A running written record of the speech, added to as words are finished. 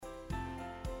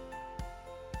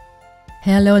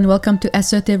Hello and welcome to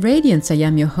Assertive Radiance. I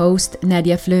am your host,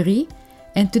 Nadia Fleury,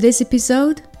 and today's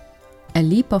episode, A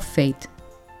Leap of Faith.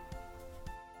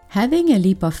 Having a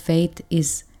leap of faith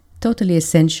is totally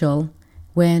essential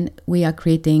when we are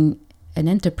creating an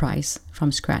enterprise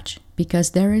from scratch, because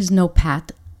there is no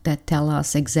path that tells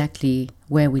us exactly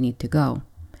where we need to go.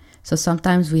 So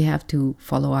sometimes we have to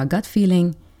follow our gut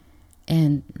feeling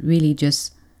and really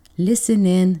just listen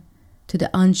in to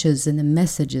the hunches and the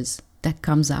messages that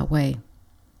comes our way.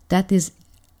 That is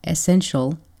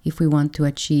essential if we want to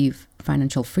achieve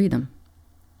financial freedom.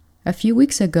 A few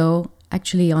weeks ago,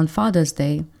 actually on Father's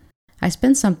Day, I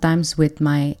spent some time with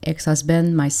my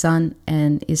ex-husband, my son,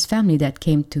 and his family that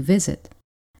came to visit.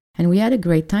 And we had a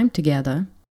great time together.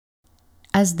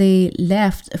 As they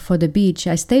left for the beach,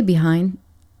 I stayed behind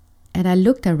and I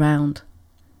looked around.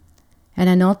 And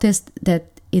I noticed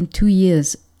that in 2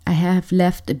 years, I have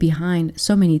left behind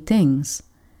so many things.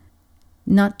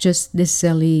 Not just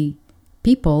necessarily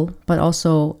people, but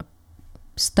also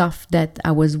stuff that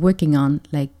I was working on,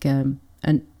 like an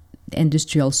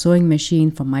industrial sewing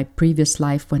machine from my previous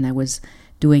life when I was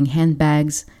doing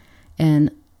handbags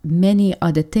and many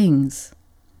other things.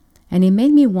 And it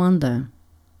made me wonder,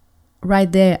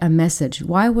 right there, a message,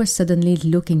 why I was suddenly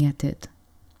looking at it.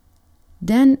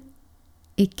 Then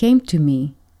it came to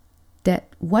me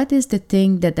that what is the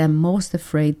thing that I'm most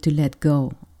afraid to let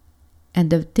go? And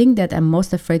the thing that I'm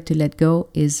most afraid to let go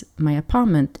is my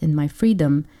apartment and my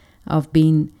freedom of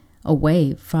being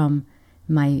away from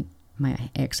my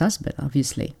ex-husband,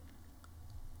 obviously.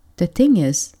 The thing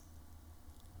is,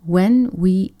 when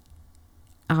we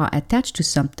are attached to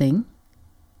something,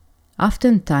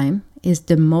 oftentimes is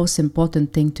the most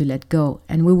important thing to let go.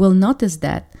 And we will notice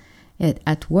that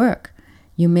at work.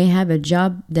 You may have a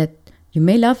job that you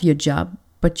may love your job,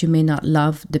 but you may not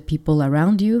love the people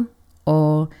around you,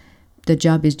 or the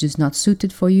job is just not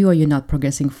suited for you, or you're not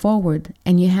progressing forward,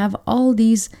 and you have all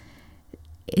these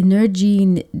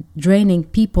energy draining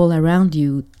people around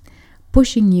you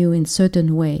pushing you in a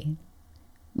certain way,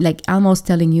 like almost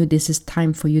telling you this is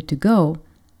time for you to go,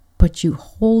 but you're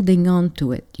holding on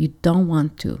to it. You don't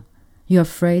want to. You're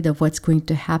afraid of what's going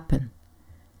to happen.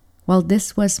 Well,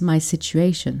 this was my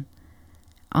situation.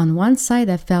 On one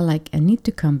side, I felt like I need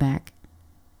to come back,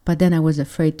 but then I was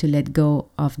afraid to let go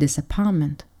of this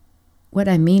apartment. What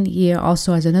I mean here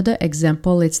also as another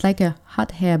example, it's like a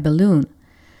hot air balloon.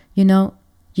 You know,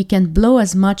 you can blow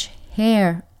as much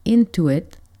air into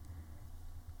it,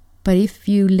 but if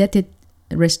you let it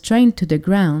restrain to the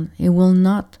ground, it will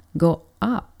not go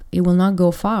up. It will not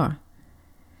go far.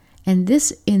 And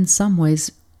this, in some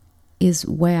ways, is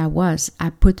where I was.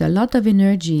 I put a lot of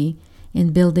energy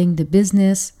in building the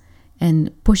business and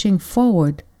pushing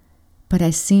forward, but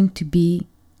I seem to be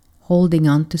holding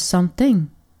on to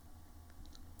something.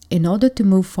 In order to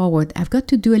move forward, I've got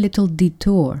to do a little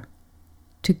detour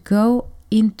to go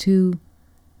into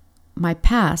my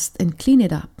past and clean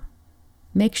it up.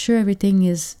 Make sure everything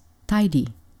is tidy.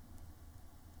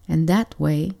 And that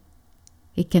way,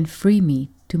 it can free me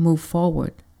to move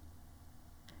forward.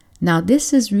 Now,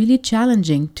 this is really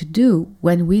challenging to do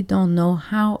when we don't know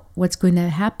what's going to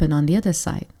happen on the other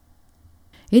side.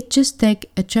 It just takes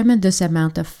a tremendous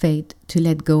amount of faith to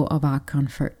let go of our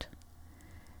comfort.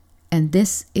 And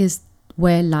this is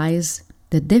where lies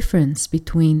the difference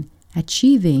between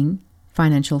achieving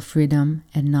financial freedom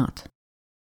and not.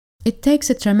 It takes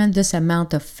a tremendous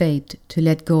amount of faith to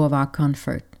let go of our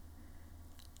comfort.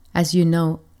 As you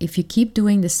know, if you keep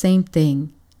doing the same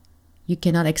thing, you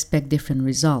cannot expect different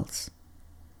results.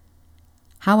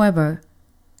 However,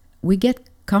 we get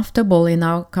comfortable in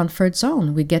our comfort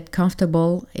zone. We get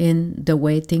comfortable in the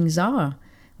way things are.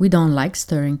 We don't like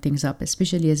stirring things up,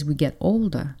 especially as we get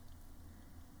older.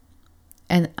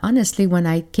 And honestly, when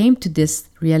I came to this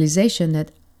realization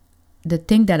that the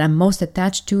thing that I'm most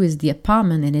attached to is the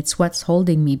apartment and it's what's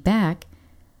holding me back,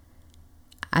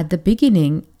 at the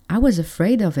beginning, I was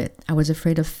afraid of it. I was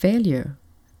afraid of failure.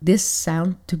 This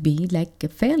sounded to be like a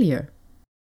failure.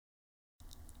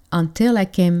 Until I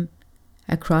came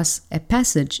across a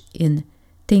passage in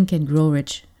Think and Grow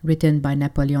Rich written by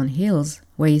Napoleon Hill,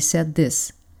 where he said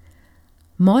this: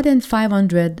 "More than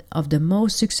 500 of the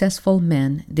most successful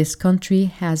men this country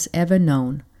has ever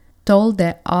known told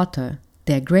their author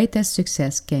their greatest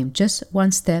success came just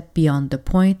one step beyond the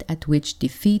point at which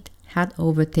defeat had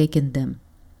overtaken them.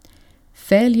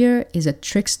 Failure is a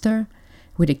trickster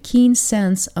with a keen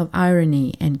sense of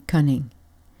irony and cunning.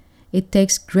 It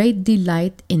takes great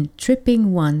delight in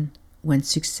tripping one when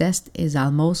success is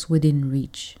almost within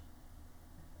reach."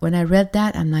 When I read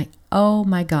that, I'm like, oh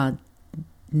my God,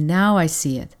 now I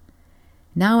see it.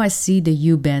 Now I see the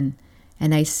you, Ben,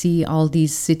 and I see all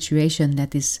these situations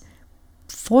that is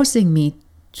forcing me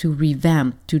to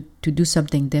revamp, to do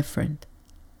something different.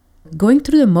 Going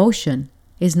through the motion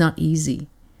is not easy.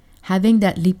 Having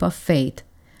that leap of faith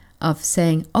of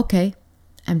saying, okay,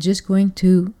 I'm just going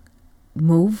to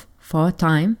move for a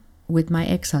time with my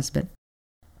ex-husband.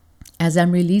 As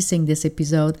I'm releasing this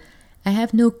episode, I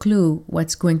have no clue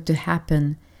what's going to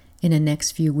happen in the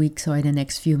next few weeks or in the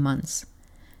next few months.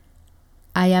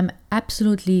 I am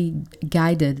absolutely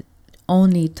guided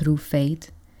only through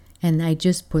faith, and I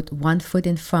just put one foot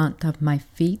in front of my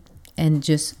feet and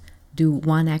just do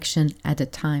one action at a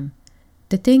time.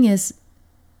 The thing is,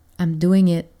 I'm doing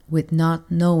it with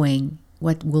not knowing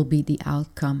what will be the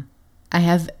outcome. I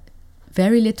have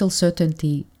very little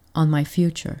certainty on my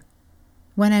future.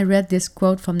 When I read this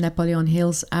quote from Napoleon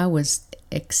Hills, I was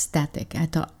ecstatic. I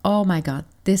thought, oh my God,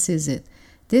 this is it.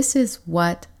 This is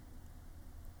what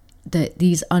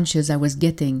these hunches I was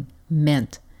getting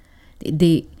meant.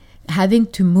 Having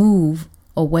to move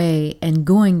away and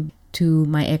going to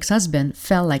my ex-husband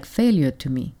felt like failure to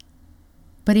me.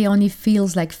 But it only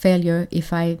feels like failure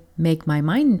if I make my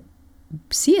mind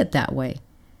see it that way.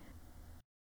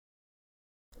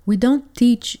 We don't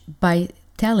teach by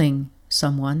telling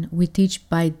someone, we teach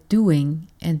by doing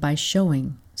and by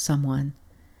showing someone.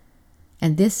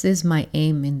 And this is my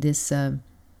aim in this in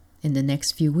the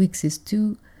next few weeks, is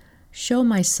to show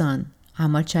my son how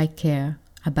much I care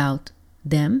about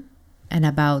them and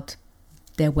about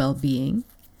their well-being.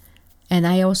 And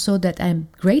I also that I'm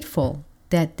grateful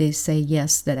that they say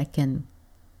yes, that I can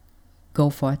go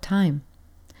for a time.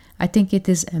 I think it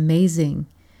is amazing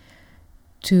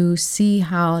to see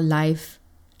how life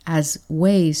has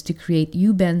ways to create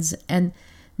U-bends and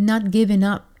not giving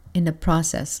up in the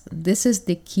process. This is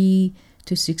the key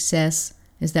to success,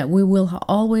 is that we will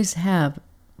always have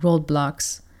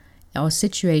roadblocks or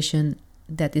situation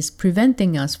that is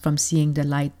preventing us from seeing the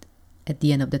light at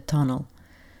the end of the tunnel.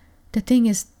 The thing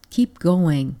is, keep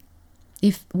going.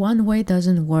 If one way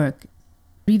doesn't work,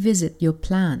 revisit your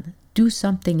plan. Do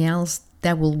something else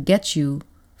that will get you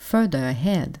further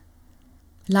ahead.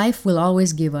 Life will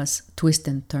always give us twist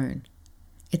and turn.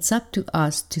 It's up to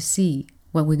us to see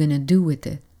what we're going to do with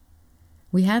it.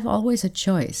 We have always a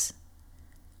choice.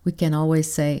 We can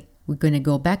always say we're going to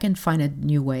go back and find a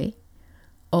new way,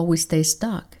 or we stay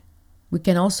stuck. We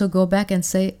can also go back and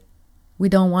say we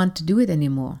don't want to do it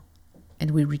anymore,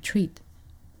 and we retreat.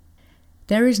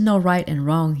 There is no right and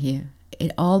wrong here.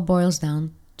 It all boils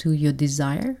down to your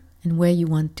desire and where you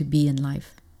want to be in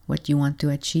life, what you want to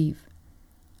achieve.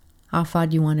 How far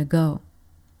do you want to go?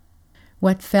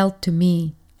 What felt to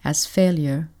me as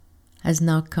failure has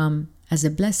now come as a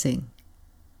blessing.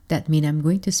 That means I'm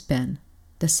going to spend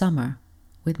the summer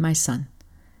with my son.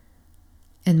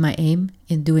 And my aim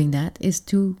in doing that is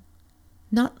to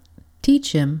not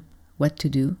teach him what to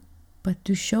do, but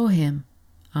to show him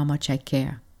how much I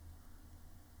care.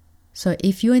 So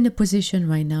if you're in a position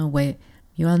right now where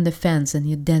you're on the fence and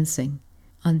you're dancing,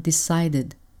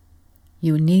 undecided,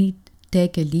 you need to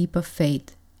take a leap of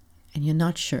faith and you're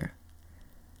not sure.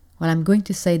 Well, I'm going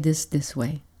to say this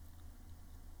way.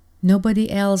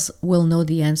 Nobody else will know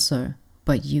the answer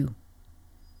but you.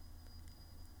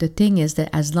 The thing is that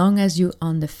as long as you're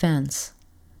on the fence,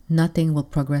 nothing will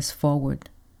progress forward.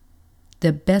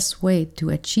 The best way to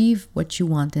achieve what you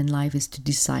want in life is to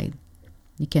decide.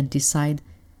 You can decide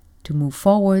to move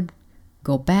forward,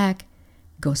 go back,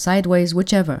 go sideways,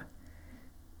 whichever.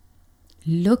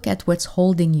 Look at what's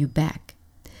holding you back.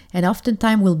 And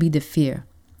oftentimes will be the fear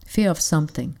of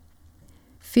something.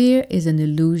 Fear is an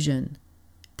illusion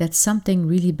that something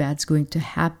really bad is going to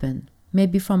happen,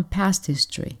 maybe from past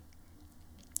history.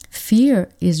 Fear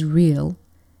is real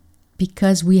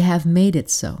because we have made it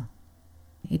so.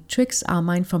 It tricks our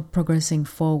mind from progressing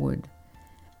forward.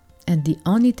 And the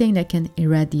only thing that can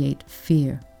irradiate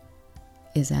fear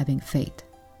is having faith.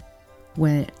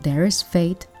 Where there is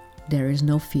faith, there is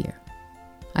no fear.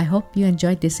 I hope you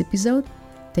enjoyed this episode.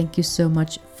 Thank you so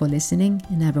much for listening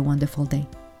and have a wonderful day.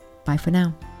 Bye for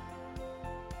now.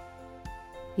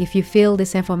 If you feel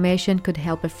this information could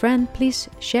help a friend, please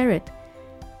share it.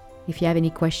 If you have any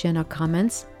questions or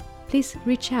comments, please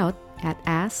reach out at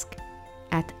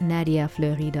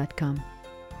ask@nadiafleury.com.